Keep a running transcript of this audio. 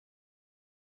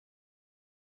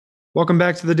Welcome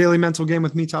back to the Daily Mental Game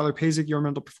with me, Tyler Pazik, your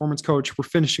mental performance coach. We're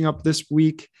finishing up this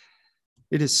week.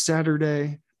 It is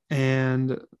Saturday,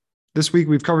 and this week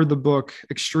we've covered the book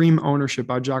Extreme Ownership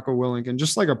by Jocko Willink. And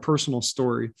just like a personal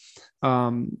story,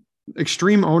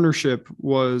 Extreme Ownership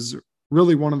was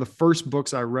really one of the first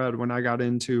books I read when I got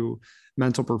into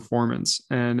mental performance.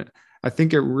 And I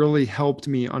think it really helped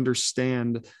me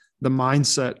understand the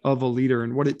mindset of a leader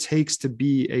and what it takes to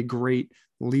be a great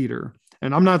leader.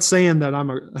 And I'm not saying that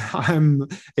I'm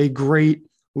a great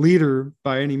leader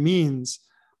by any means,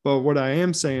 but what I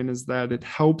am saying is that it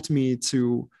helped me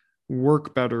to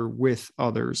work better with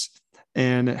others.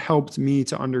 And it helped me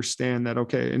to understand that,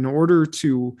 okay, in order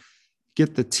to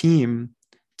get the team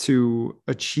to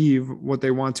achieve what they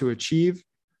want to achieve,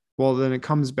 well, then it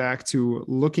comes back to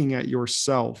looking at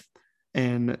yourself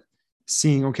and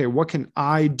seeing, okay, what can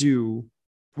I do?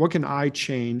 What can I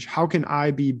change? How can I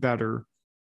be better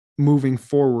moving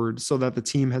forward so that the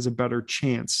team has a better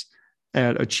chance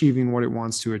at achieving what it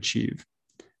wants to achieve?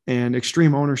 And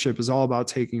extreme ownership is all about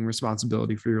taking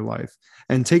responsibility for your life.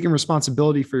 And taking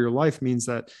responsibility for your life means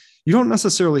that you don't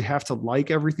necessarily have to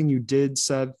like everything you did,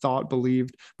 said, thought,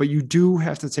 believed, but you do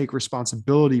have to take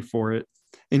responsibility for it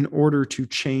in order to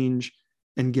change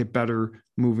and get better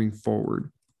moving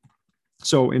forward.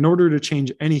 So in order to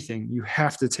change anything, you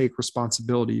have to take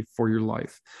responsibility for your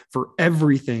life, for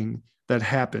everything that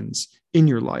happens in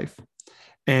your life.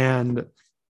 And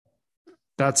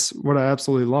that's what I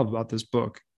absolutely love about this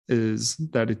book, is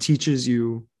that it teaches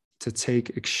you to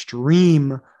take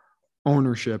extreme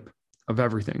ownership of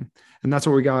everything. And that's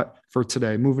what we got for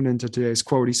today. Moving into today's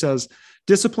quote, he says,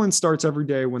 "Discipline starts every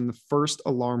day when the first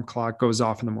alarm clock goes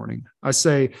off in the morning." I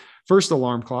say first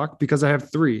alarm clock because I have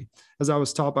three, as I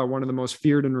was taught by one of the most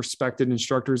feared and respected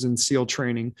instructors in SEAL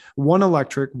training: one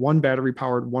electric, one battery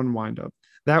powered, one windup.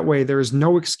 That way, there is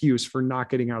no excuse for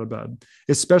not getting out of bed,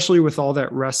 especially with all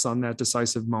that rests on that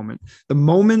decisive moment. The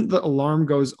moment the alarm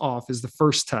goes off is the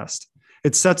first test.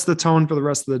 It sets the tone for the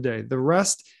rest of the day. The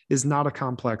rest is not a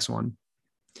complex one.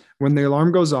 When the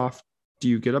alarm goes off, do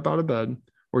you get up out of bed,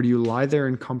 or do you lie there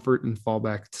in comfort and fall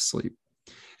back to sleep?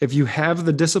 If you have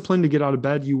the discipline to get out of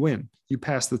bed, you win. You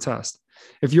pass the test.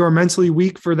 If you are mentally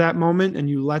weak for that moment and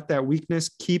you let that weakness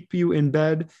keep you in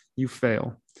bed, you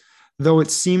fail. Though it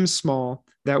seems small,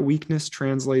 that weakness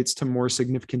translates to more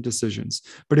significant decisions.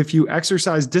 But if you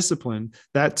exercise discipline,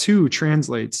 that too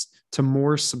translates to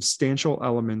more substantial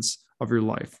elements of your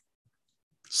life.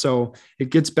 So it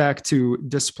gets back to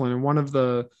discipline. And one of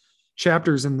the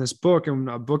chapters in this book, and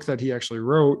a book that he actually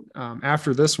wrote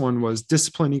after this one, was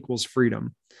Discipline Equals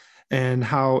Freedom, and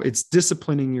how it's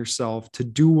disciplining yourself to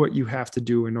do what you have to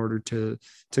do in order to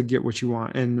get what you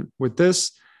want. And with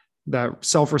this, that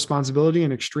self-responsibility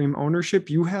and extreme ownership,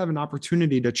 you have an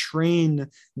opportunity to train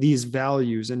these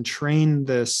values and train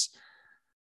this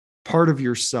part of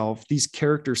yourself, these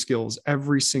character skills,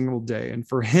 every single day. And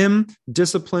for him,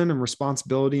 discipline and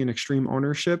responsibility and extreme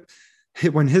ownership,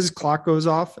 when his clock goes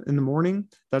off in the morning,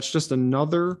 that's just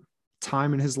another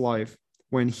time in his life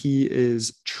when he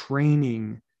is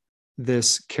training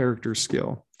this character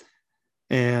skill.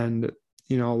 And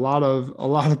a lot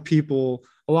of people,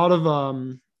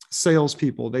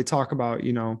 salespeople, they talk about,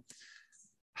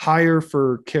 hire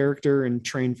for character and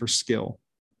train for skill.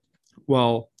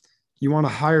 Well, you want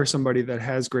to hire somebody that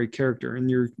has great character,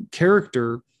 and your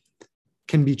character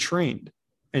can be trained,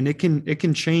 and it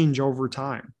can change over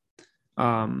time.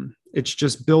 It's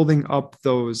just building up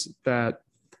that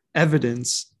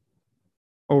evidence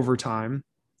over time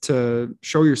to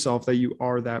show yourself that you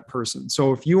are that person.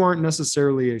 So if you aren't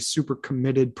necessarily a super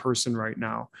committed person right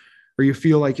now, or you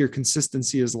feel like your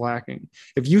consistency is lacking,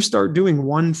 if you start doing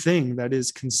one thing that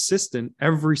is consistent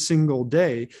every single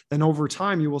day, then over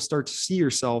time you will start to see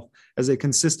yourself as a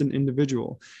consistent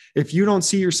individual. If you don't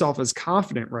see yourself as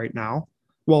confident right now,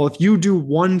 well, if you do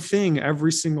one thing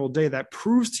every single day that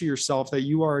proves to yourself that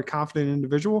you are a confident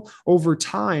individual, over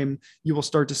time you will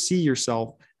start to see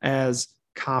yourself as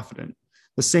confident.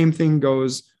 The same thing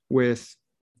goes with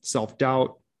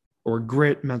self-doubt or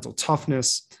grit, mental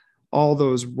toughness, all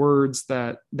those words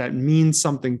that mean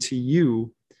something to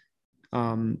you.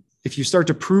 If you start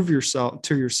to prove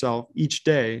to yourself each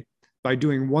day by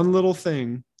doing one little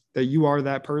thing that you are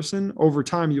that person, over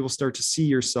time you will start to see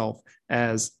yourself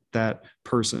as that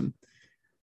person.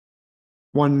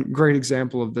 One great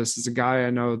example of this is a guy I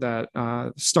know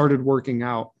that started working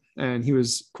out, and he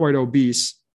was quite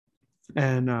obese,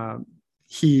 and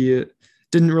he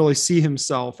didn't really see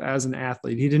himself as an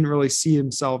athlete. He didn't really see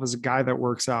himself as a guy that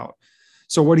works out.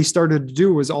 So what he started to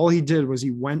do was, all he did was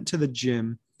he went to the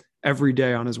gym every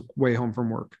day on his way home from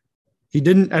work.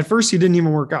 At first he didn't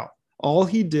even work out. All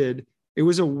he did It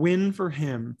was a win for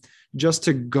him just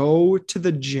to go to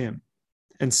the gym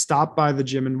and stop by the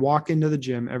gym and walk into the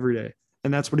gym every day.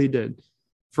 And that's what he did.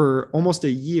 For almost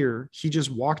a year, he just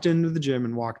walked into the gym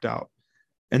and walked out.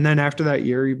 And then after that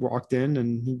year, he walked in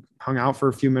and he hung out for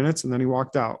a few minutes and then he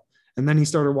walked out. And then he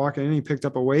started walking in, he picked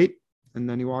up a weight and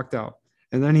then he walked out.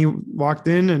 And then he walked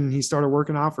in and he started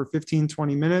working out for 15,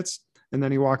 20 minutes and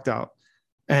then he walked out.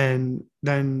 And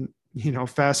then,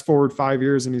 fast forward 5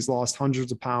 years and he's lost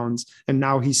hundreds of pounds. And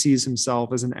now he sees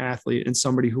himself as an athlete and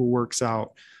somebody who works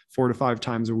out 4 to 5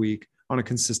 times a week on a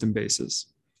consistent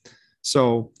basis.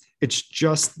 So it's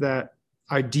just that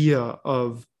idea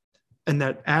of, and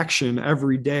that action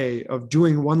every day of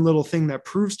doing one little thing that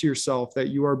proves to yourself that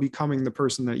you are becoming the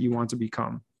person that you want to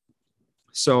become.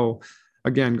 So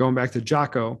again, going back to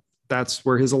Jocko, that's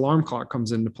where his alarm clock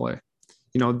comes into play.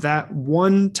 That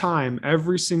one time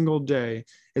every single day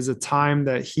is a time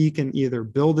that he can either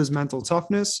build his mental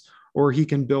toughness or he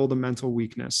can build a mental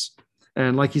weakness.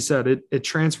 And like he said, it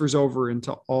transfers over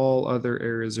into all other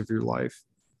areas of your life.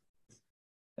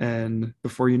 And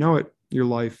before you know it, your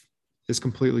life is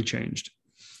completely changed.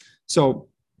 So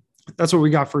that's what we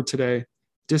got for today.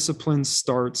 Discipline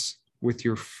starts with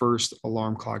your first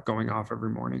alarm clock going off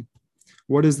every morning.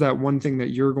 What is that one thing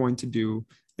that you're going to do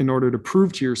in order to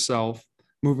prove to yourself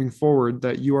moving forward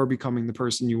that you are becoming the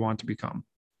person you want to become?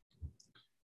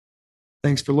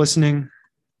 Thanks for listening.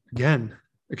 Again,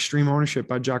 Extreme Ownership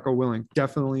by Jocko Willink.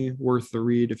 Definitely worth the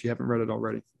read if you haven't read it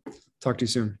already. Talk to you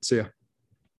soon. See ya.